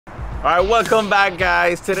Alright, welcome back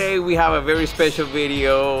guys. Today we have a very special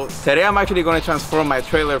video. Today I'm actually going to transform my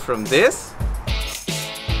trailer from this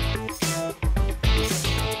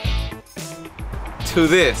to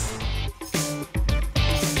this.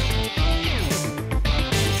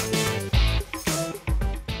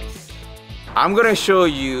 I'm gonna show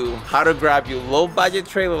you how to grab your low budget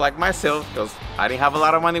trailer like myself, because I didn't have a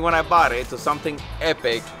lot of money when I bought it, to something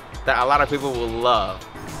epic that a lot of people will love.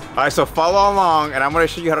 Alright, so follow along and I'm gonna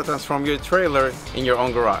show you how to transform your trailer in your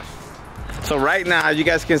own garage. So right now, you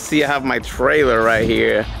guys can see I have my trailer right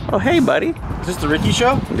here. Oh, hey buddy. Is this the Rickie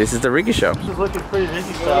show? This is the Rickie show. This is looking pretty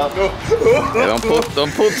Rickie stuff. Yeah,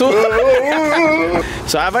 don't pull too.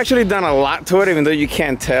 So I've actually done a lot to it, even though you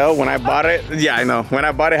can't tell. When I bought it, yeah, I know. When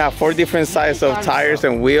I bought it, I had 4 different sizes of tires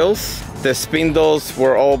and wheels. The spindles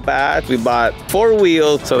were all bad. We bought 4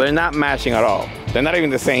 wheels, so they're not matching at all. They're not even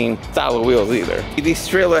the same style of wheels either. These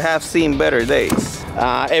trailers have seen better days.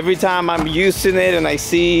 Every time I'm using it and I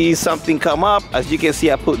see something come up, as you can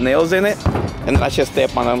see, I put nails in it and I just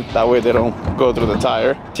step on them. That way they don't go through the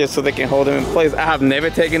tire, just so they can hold them in place. I have never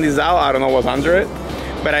taken this out. I don't know what's under it,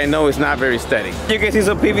 but I know it's not very steady. You can see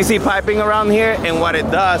some PVC piping around here, and what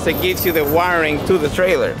it does, it gives you the wiring to the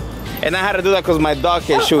trailer. And I had to do that because my dog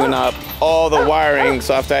kept chewing up all the wiring.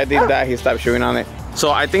 So after I did that, he stopped chewing on it. So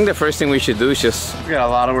I think the first thing we should do is just... We got a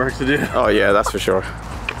lot of work to do. Oh yeah, that's for sure.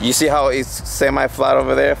 You see how it's semi-flat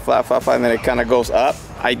over there? Flat, flat, flat, and then it kind of goes up.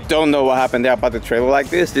 I don't know what happened there about the trailer like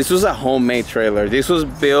this. This was a homemade trailer. This was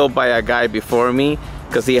built by a guy before me,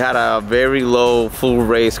 because he had a very low full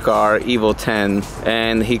race car, Evo 10,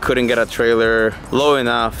 and he couldn't get a trailer low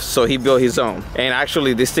enough, so he built his own. And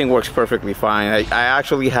actually this thing works perfectly fine. I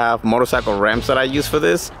actually have motorcycle ramps that I use for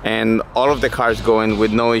this, and all of the cars go in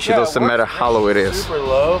with no issue. Doesn't matter how low it is. Super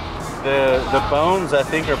low. The bones I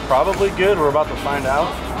think are probably good. We're about to find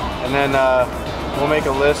out, and then we'll make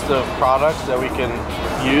a list of products that we can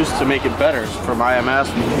use to make it better from IMS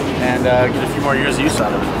and get a few more years of use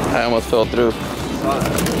out of it. I almost fell through.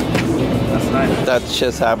 That's nice. That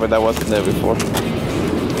just happened. That wasn't there before.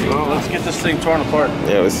 Well, let's get this thing torn apart.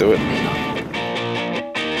 Yeah, let's do it.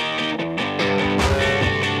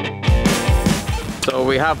 So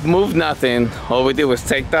we have moved nothing. All we did was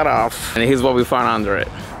take that off, and here's what we found under it.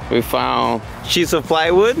 We found sheets of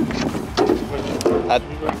plywood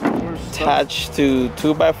attached to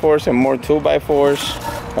 2x4s and more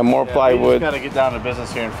 2x4s and more plywood. We just gotta get down to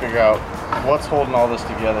business here and figure out what's holding all this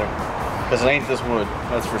together. Because it ain't this wood,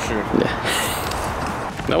 that's for sure.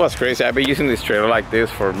 Yeah. You know what's crazy? I've been using this trailer like this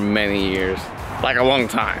for many years. Like a long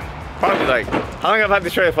time. Probably like, how long have I had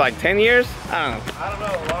this trailer for? Like 10 years? I don't know. I don't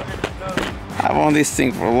know, longer than that. I've owned this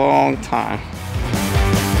thing for a long time.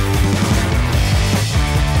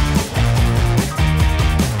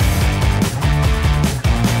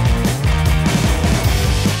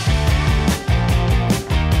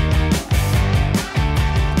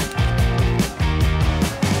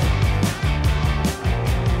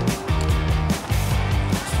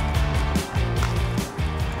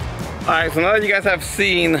 Alright, so now that you guys have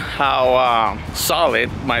seen how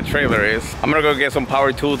solid my trailer is, I'm gonna go get some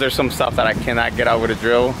power tools. There's some stuff that I cannot get out with a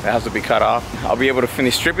drill. It has to be cut off. I'll be able to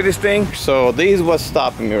finish stripping this thing. So this is what's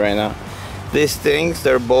stopping me right now. These things,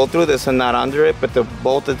 they're bolt through. There's a knot under it, but the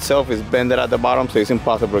bolt itself is bended at the bottom, so it's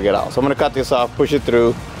impossible to get out. So I'm gonna cut this off, push it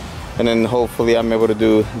through, and then hopefully I'm able to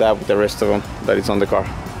do that with the rest of them that is on the car.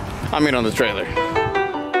 I mean on the trailer.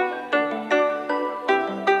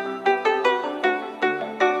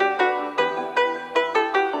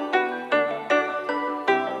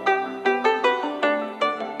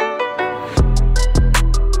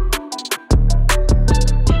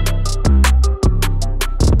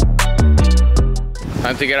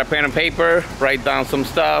 Time to get a pen and paper, write down some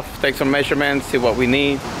stuff, take some measurements, see what we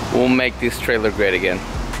need. We'll make this trailer great again.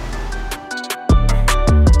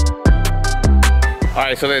 All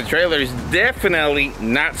right, so the trailer is definitely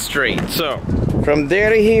not straight. So from there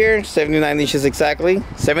to here, 79 inches exactly,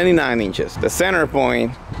 79 inches. The center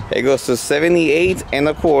point, it goes to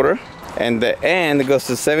 78.25, and the end goes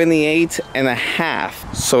to 78.5.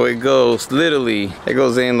 So it goes literally, it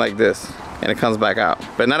goes in like this, and it comes back out,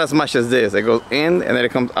 but not as much as this. It goes in and then it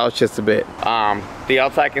comes out just a bit. The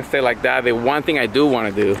outside can stay like that. The one thing I do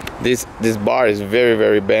want to do, this bar is very,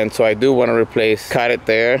 very bent, so I do want to replace, cut it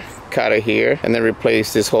there, cut it here, and then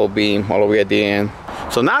replace this whole beam all the way at the end.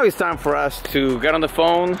 So now it's time for us to get on the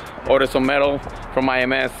phone, order some metal from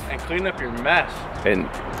IMS, and clean up your mess. And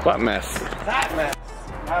what mess? That mess.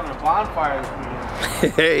 I'm having a bonfire this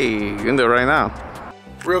weekend. Hey, you can do it right now.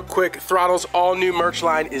 Real quick, Throtl's all-new merch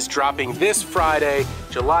line is dropping this Friday,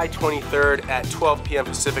 July 23rd at 12 p.m.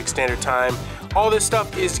 Pacific Standard Time. All this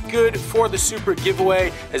stuff is good for the super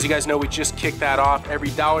giveaway. As you guys know, we just kicked that off. Every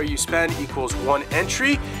 $1 you spend equals 1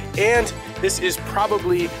 entry. And this is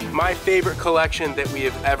probably my favorite collection that we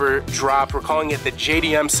have ever dropped. We're calling it the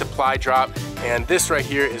JDM Supply Drop. And this right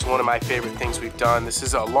here is one of my favorite things we've done. This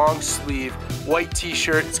is a long sleeve white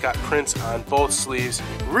t-shirt. It's got prints on both sleeves.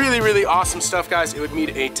 Really, really awesome stuff, guys. It would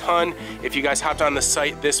mean a ton if you guys hopped on the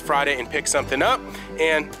site this Friday and picked something up.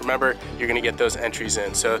 And remember, you're gonna get those entries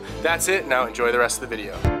in. So that's it. Now enjoy the rest of the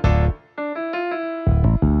video.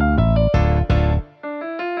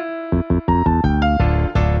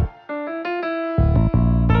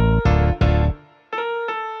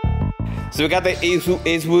 So we got the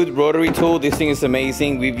Eastwood rotary tool. This thing is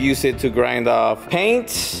amazing. We've used it to grind off paint,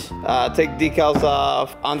 take decals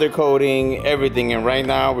off, undercoating, everything. And right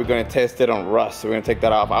now we're gonna test it on rust. So we're gonna take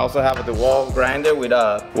that off. I also have the wall grinder with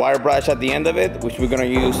a wire brush at the end of it, which we're gonna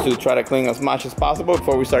use to try to clean as much as possible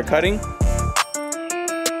before we start cutting.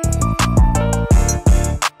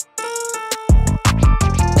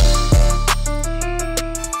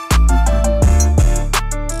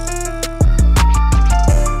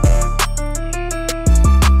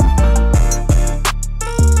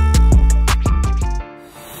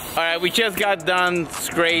 We just got done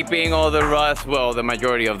scraping all the rust, well, the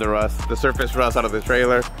majority of the rust, the surface rust out of the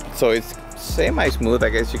trailer. So it's semi-smooth, I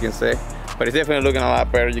guess you can say, but it's definitely looking a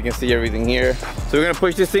lot better. You can see everything here. So we're gonna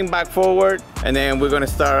push this thing back forward, and then we're gonna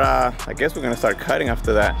start, I guess we're gonna start cutting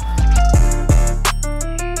after that.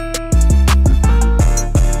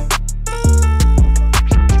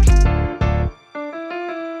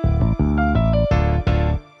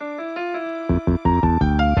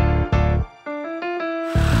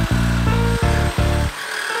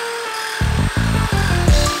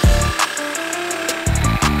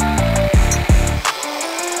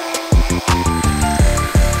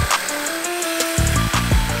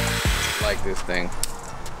 This thing.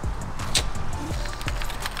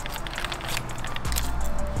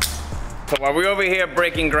 So while we're over here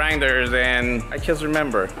breaking grinders, and I just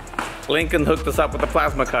remember, Lincoln hooked us up with a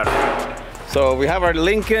plasma cutter. So we have our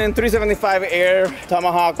Lincoln 375 Air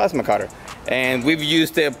Tomahawk plasma cutter, and we've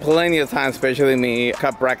used it plenty of times, especially me,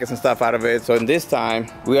 cut brackets and stuff out of it. So in this time,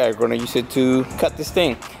 we are gonna use it to cut this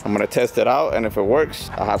thing. I'm gonna test it out, and if it works,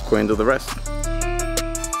 I'll have Quinn do the rest.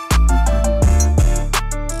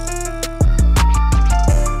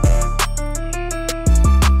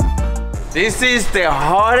 This is the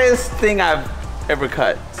hardest thing I've ever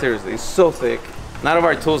cut. Seriously, it's so thick. None of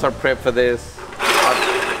our tools are prepped for this.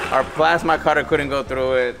 Our plasma cutter couldn't go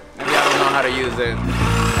through it. Maybe I don't know how to use it.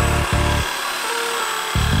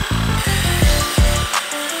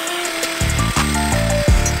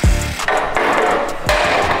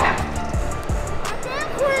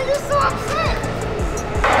 You're so upset.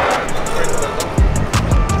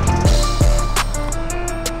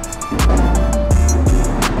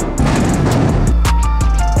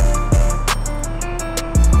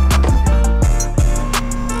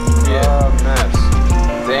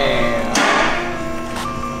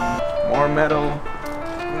 Metal,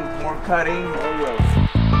 more cutting.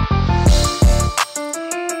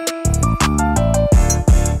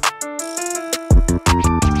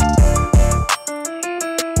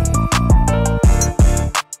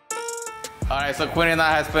 Alright, so Quinn and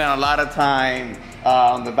I have spent a lot of time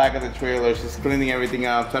on the back of the trailer, just cleaning everything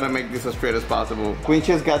up, trying to make this as straight as possible. Quinn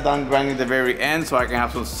just got done grinding the very end so I can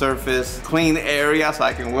have some surface clean area so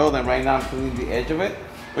I can weld, and right now I'm cleaning the edge of it,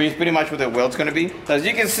 which is pretty much what the weld's gonna be. So as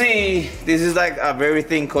you can see, this is like a very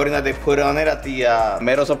thin coating that they put on it at the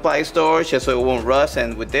metal supply store, just so it won't rust.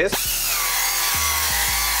 And with this,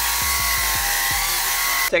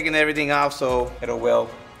 taking everything off so it'll weld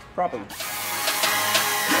properly.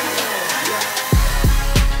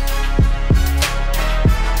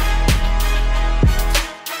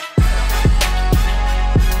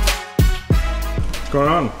 What's going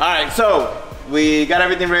on? All right, so we got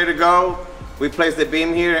everything ready to go. We placed the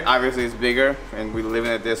beam here. Obviously it's bigger, and we're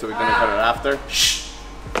leaving it there, so we're gonna cut it after. Shh.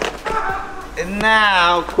 And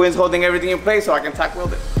now Quinn's holding everything in place so I can tack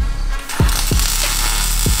weld it.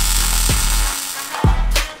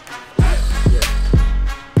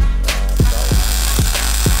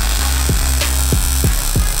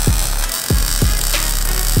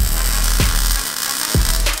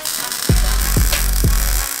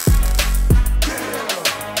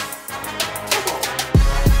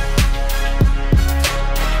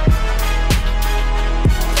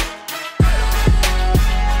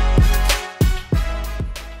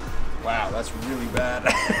 That's really bad.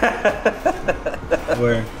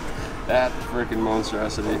 Where? That freaking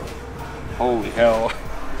monstrosity. Holy hell.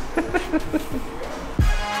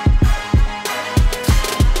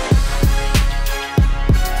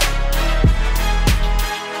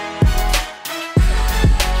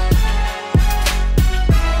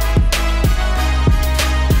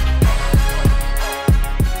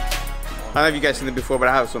 don't know if you guys seen it before, but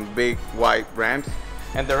I have some big white ramps.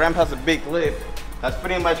 And the ramp has a big lip. That's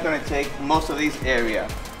pretty much gonna take most of this area.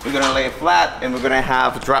 We're gonna lay it flat, and we're gonna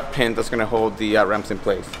have a drop pin that's gonna hold the ramps in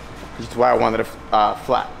place. Which is why I wanted it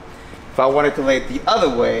flat. If I wanted to lay it the other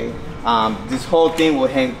way, this whole thing will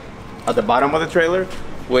hang at the bottom of the trailer,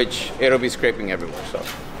 which it'll be scraping everywhere. So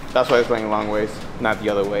that's why it's laying long ways, not the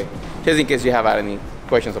other way. Just in case you have had any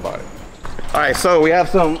questions about it. All right, so we have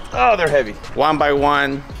some, oh, they're heavy.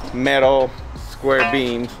 1x1 metal square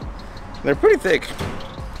beams. They're pretty thick.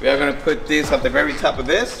 We are gonna put this at the very top of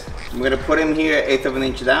this. I'm gonna put him here 1/8 of an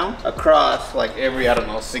inch down, across like every, I don't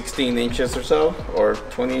know, 16 inches or so, or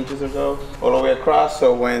 20 inches or so, all the way across.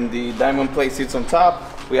 So when the diamond plate sits on top,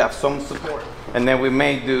 we have some support. And then we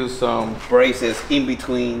may do some braces in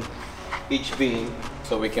between each beam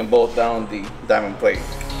so we can bolt down the diamond plate.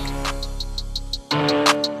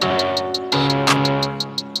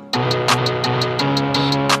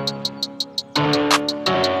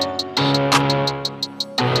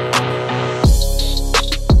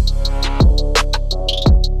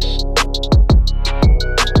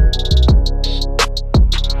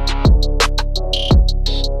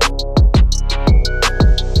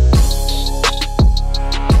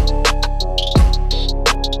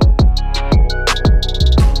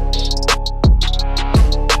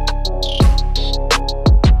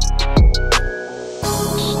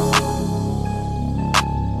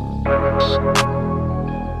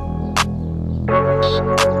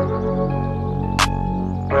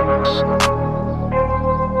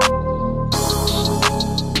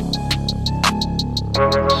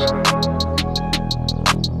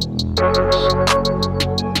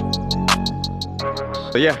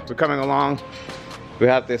 So yeah, we're coming along. We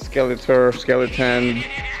have the skeleton,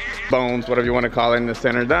 bones, whatever you want to call it, in the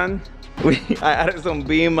center done. I added some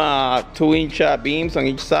beam, 2-inch beams on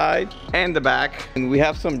each side and the back. And we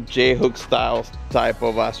have some J-hook style type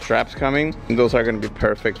of straps coming. And those are gonna be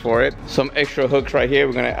perfect for it. Some extra hooks right here.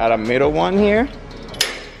 We're gonna add a middle one here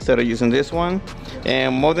instead of using this one.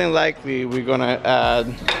 And more than likely, we're gonna add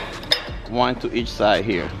one to each side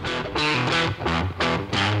here.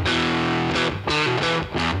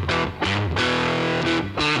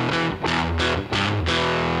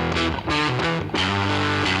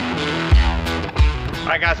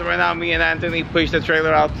 Alright guys, so right now me and Anthony pushed the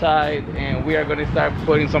trailer outside, and we are going to start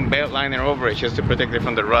putting some belt liner over it just to protect it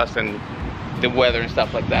from the rust and the weather and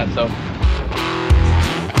stuff like that. So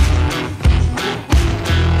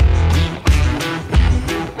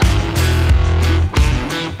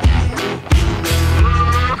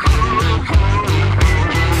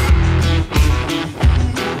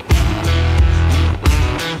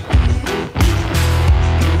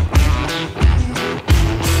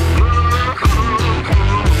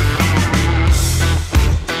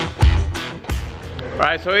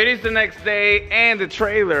alright, so it is the next day and the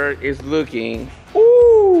trailer is looking,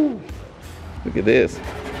 ooh, look at this,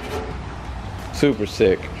 super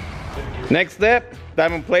sick. Next step,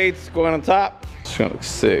 diamond plates going on top. It's gonna look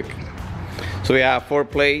sick. So we have 4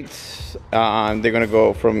 plates. They're gonna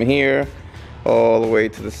go from here all the way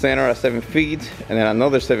to the center at 7 feet, and then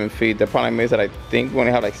another 7 feet. The problem is that I think we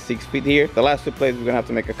only have like 6 feet here. The last 2 plates we're gonna have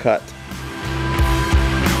to make a cut.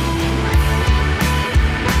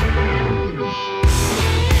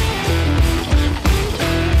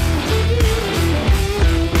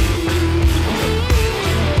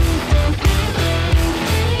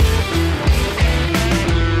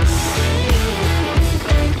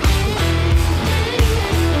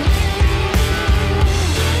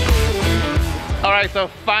 Alright, so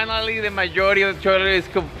finally the majority of the trailer is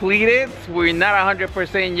completed. We're not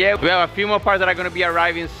 100% yet. We have a few more parts that are going to be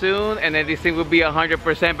arriving soon, and then this thing will be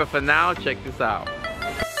 100%, but for now, check this out.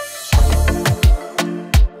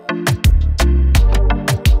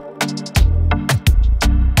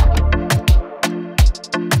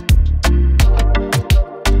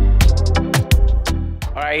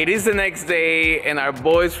 Alright, it is the next day, and our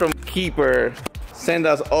boys from Keeper send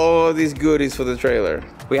us all these goodies for the trailer.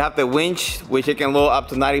 We have the winch, which it can load up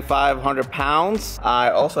to 9,500 pounds.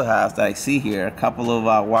 I also have, that I see here, a couple of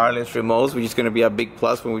wireless remotes, which is gonna be a big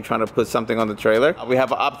plus when we're trying to put something on the trailer. We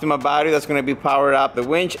have an Optima battery that's gonna be powered up the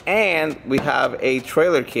winch, and we have a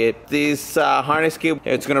trailer kit. This harness kit,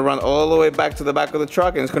 it's gonna run all the way back to the back of the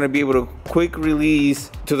truck, and it's gonna be able to quick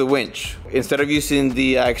release to the winch. Instead of using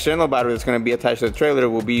the external battery that's gonna be attached to the trailer,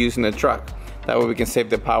 we'll be using the truck. That way we can save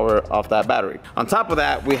the power of that battery. On top of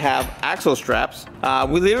that, we have axle straps.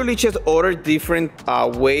 We literally just ordered different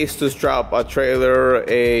ways to strap a trailer,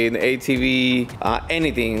 an ATV,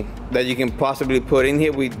 anything that you can possibly put in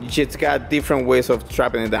here. We just got different ways of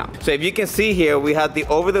strapping it down. So if you can see here, we have the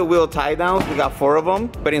over-the-wheel tie downs. We got 4 of them,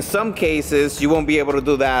 but in some cases you won't be able to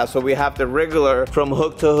do that. So we have the regular from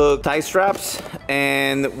hook to hook tie straps,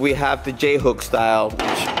 and we have the J-hook style,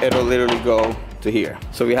 which it'll literally go to here.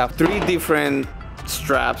 So we have 3 different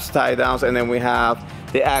straps, tie downs, and then we have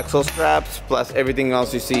the axle straps plus everything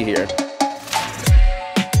else you see here.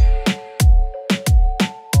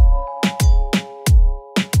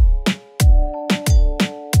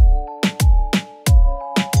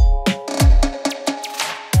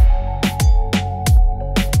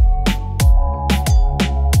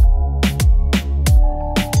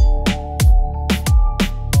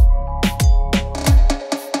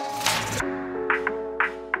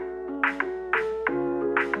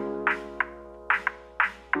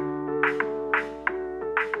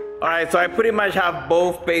 Alright, so I pretty much have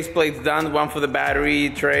both base plates done, one for the battery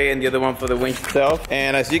tray and the other one for the winch itself.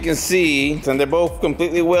 And as you can see, so they're both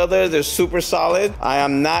completely welded, they're super solid. I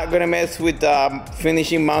am not gonna mess with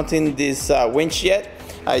finishing mounting this winch yet.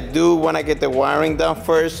 I do want to get the wiring done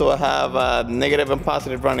first, so I have negative and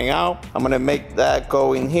positive running out. I'm gonna make that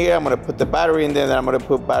go in here. I'm gonna put the battery in there, then I'm gonna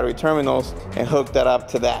put battery terminals and hook that up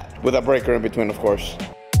to that with a breaker in between, of course.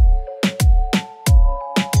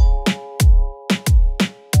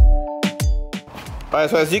 Alright,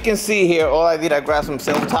 so as you can see here, all I did, I grabbed some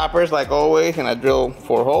self toppers like always, and I drilled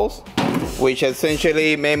 4 holes, which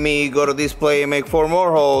essentially made me go to display and make 4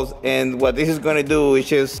 more holes. And what this is going to do is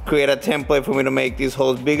just create a template for me to make these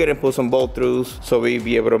holes bigger and put some bolt throughs, so we'll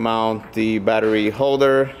be able to mount the battery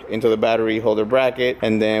holder into the battery holder bracket,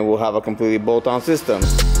 and then we'll have a completely bolt-on system.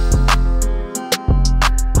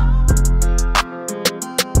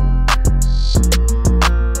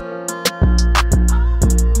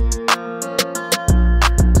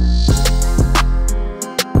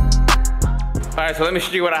 Alright, so let me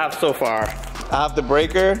show you what I have so far. I have the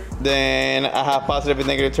breaker, then I have positive and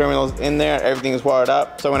negative terminals in there. Everything is wired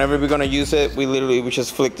up. So whenever we're gonna use it, we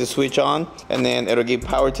just flick the switch on, and then it'll give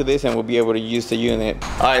power to this, and we'll be able to use the unit.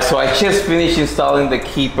 Alright, so I just finished installing the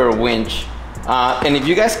keeper winch. And if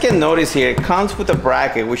you guys can notice here, it comes with a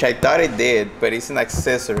bracket, which I thought it did, but it's an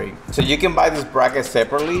accessory. So you can buy this bracket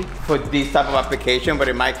separately for this type of application, but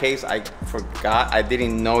in my case, I forgot. I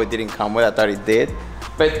didn't know it didn't come with it. I thought it did.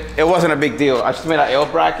 But it wasn't a big deal. I just made an L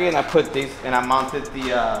bracket and I put this, and I mounted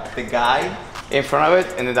the guide in front of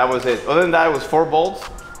it, and then that was it. Other than that, it was 4 bolts,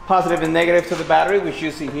 positive and negative to the battery, which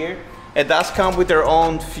you see here. It does come with their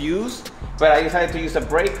own fuse, but I decided to use a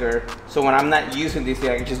breaker, so when I'm not using this thing,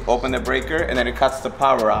 I can just open the breaker and then it cuts the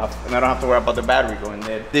power off, and I don't have to worry about the battery going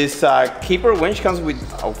dead. This keeper winch comes with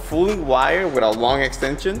a fully wired with a long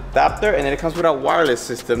extension adapter, and then it comes with a wireless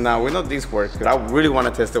system. Now, we know this works, but I really want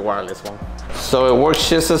to test the wireless one. So it works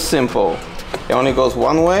just as simple. It only goes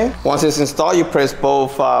one way. Once it's installed, you press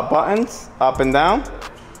both buttons, up and down.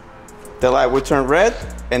 The light will turn red,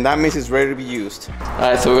 and that means it's ready to be used. All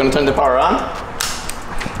right, so we're gonna turn the power on.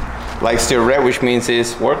 Light's still red, which means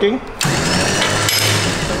it's working. So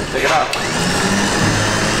we'll take it out.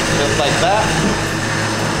 Just like that.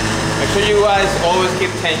 Make sure you guys always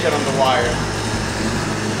keep tension on the wire.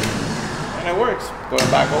 And it works. Going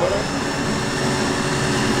back over there.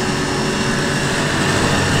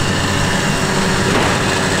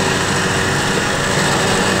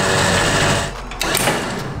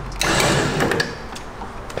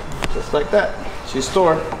 Just like that. She's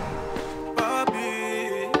stored.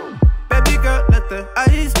 Baby girl, let the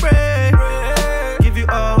ice break. Give you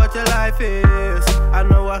all what your life is. I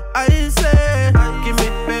know what I say. Give me,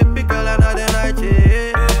 baby girl, another night,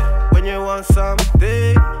 yeah. When you want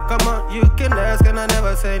something, come on, you can ask and I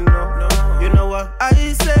never say no. You know what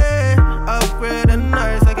I say. Upgrade and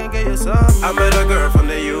nice, I can get you some. I met a girl from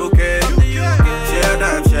the UK. She a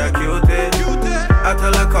dime, she a cutie. I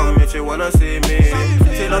tell her come if she wanna see me.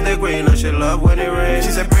 She love the green and she love when it rains.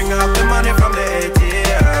 She said bring up the money from the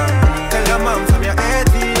ATM. Tell your mom from your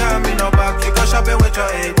ATM. Me no back, you go shopping with your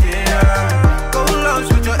ATM. Go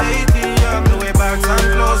lunch with your ATM. The way back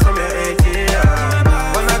and clothes from your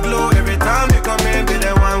ATM. When I glow every time you come in, be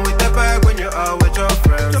the one with the bag when you are with your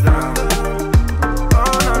friends now.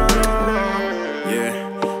 Oh no no no.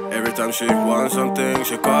 Yeah, every time she wants something,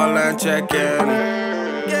 she call and check in.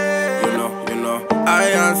 I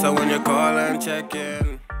answer when you call and check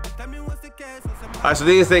in. Alright, so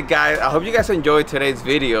this is it, guys. I hope you guys enjoyed today's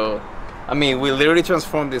video. I mean, we literally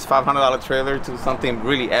transformed this $500 trailer to something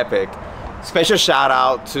really epic. Special shout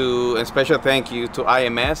out to and special thank you to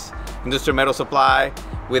IMS, Industrial Metal Supply.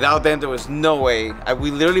 Without them, there was no way.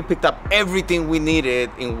 We literally picked up everything we needed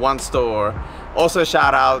in one store. Also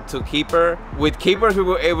shout out to Keeper. With Keepers, we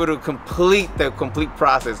were able to complete the complete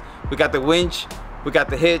process. We got the winch, we got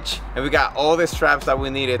the hitch, and we got all the straps that we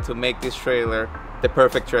needed to make this trailer the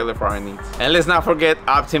perfect trailer for our needs. And let's not forget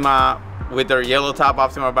Optima. With their yellow top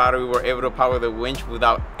Optima battery, we were able to power the winch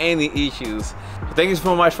without any issues. So thank you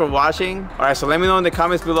so much for watching. All right, so let me know in the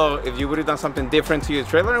comments below if you would have done something different to your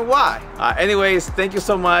trailer and why. Anyways, thank you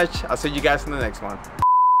so much. I'll see you guys in the next one.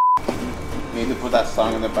 Need to put that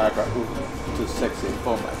song in the background. Ooh, too sexy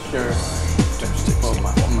for my shirt. For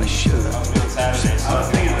my shirt.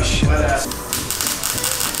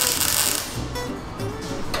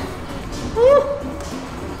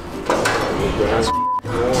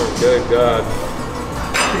 Warm, good God.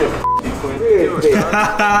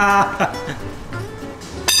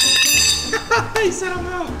 He said I'm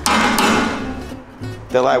out.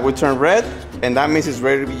 The light will turn red, and that means it's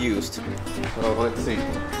ready to be used. So let's see.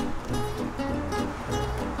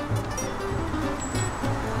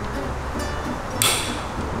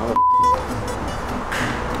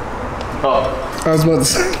 Oh. I was about to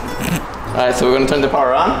say. Alright, so we're gonna turn the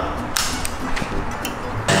power on.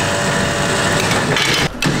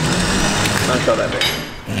 Don't show that bit.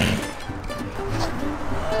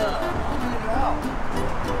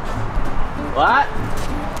 What?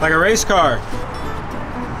 Like a race car.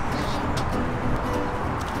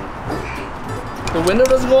 The window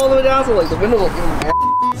doesn't go all the way down, so like the window will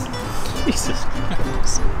give Jesus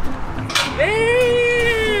Christ.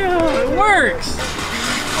 Damn, it works.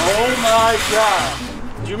 Oh my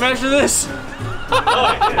God. Did you measure this?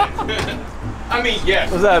 I mean,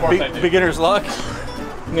 yes. Was that beginner's luck?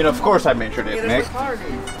 I mean, of course I measured it, Nick.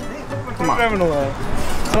 Come on.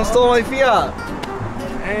 Someone stole my Fiat.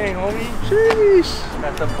 Hey, homie. Sheesh.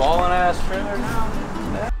 Got the ballin' ass trailer now.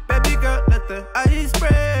 Baby girl, let the ice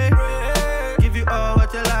break. Give you all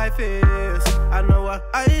what your life is. I know what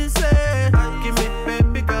I say. Give me,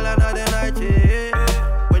 baby girl, another night,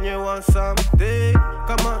 yeah. When you want something,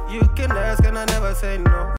 come on, you can ask and I never say no.